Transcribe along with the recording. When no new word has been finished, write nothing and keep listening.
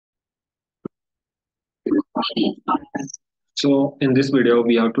So in this video,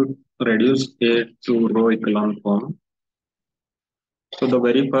 we have to reduce A to row echelon form. So the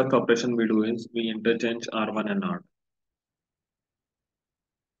very first operation we do is we interchange R1 and R.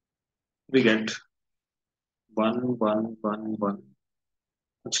 We get 1, 1, 1, 1,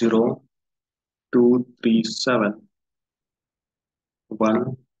 0, 2, 3, 7,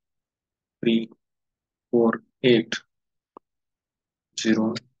 1, 3, 4, 8,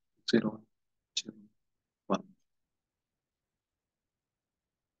 0, 0, 0, 1.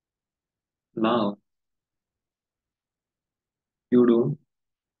 Now you do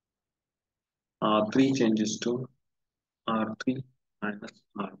R3 changes to R3 minus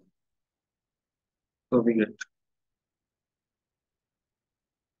R1. So we get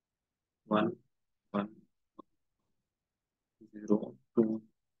 1, 1, 0, 2,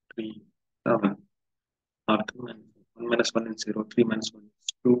 3, 7. R3 minus 1 minus 1 is 0, 3 minus 1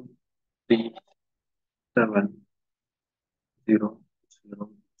 is 2, 3, 7, 0, 0.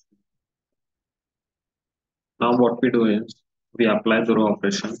 Now what we do is we apply the row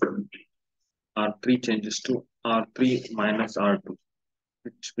operation. R3 changes to R3 minus R2,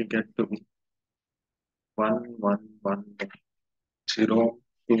 which we get to be 1, 1, 1, 0,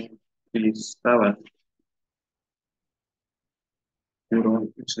 2, 3, 7, 0,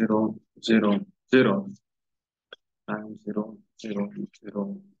 0, 0, 0, and 0, 0,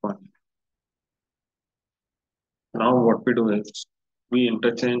 0, 1. Now what we do is we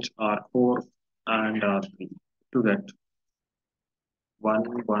interchange R4 and R3 to get 1,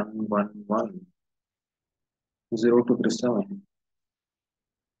 1, 1, 1, 0, 2, 3, 7,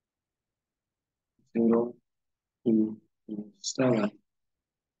 0, 2, 3, 7,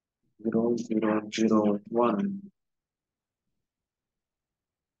 0, 0, 0, 1,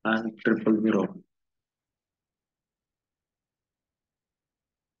 and triple 0.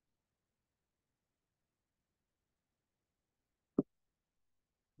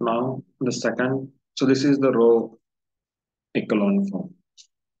 Now the second, so this is the row echelon form.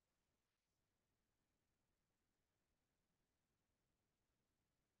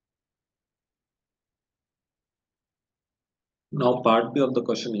 Now part B of the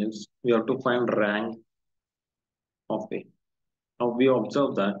question is we have to find rank of A. Now we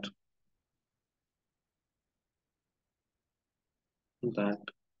observe that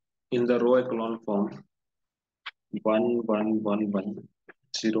in the row echelon form 1, 1, 1, 1,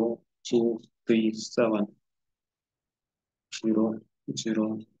 0, 2, 3, 7, 0,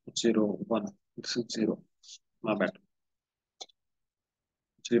 0, 0, 1. This is 0. My bad.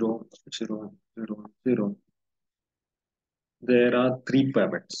 0, 0, 0, 0. There are three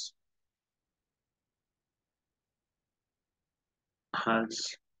pivots.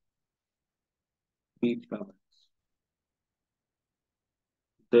 Has three pivots.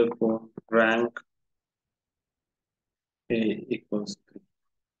 Therefore, rank A equals 3.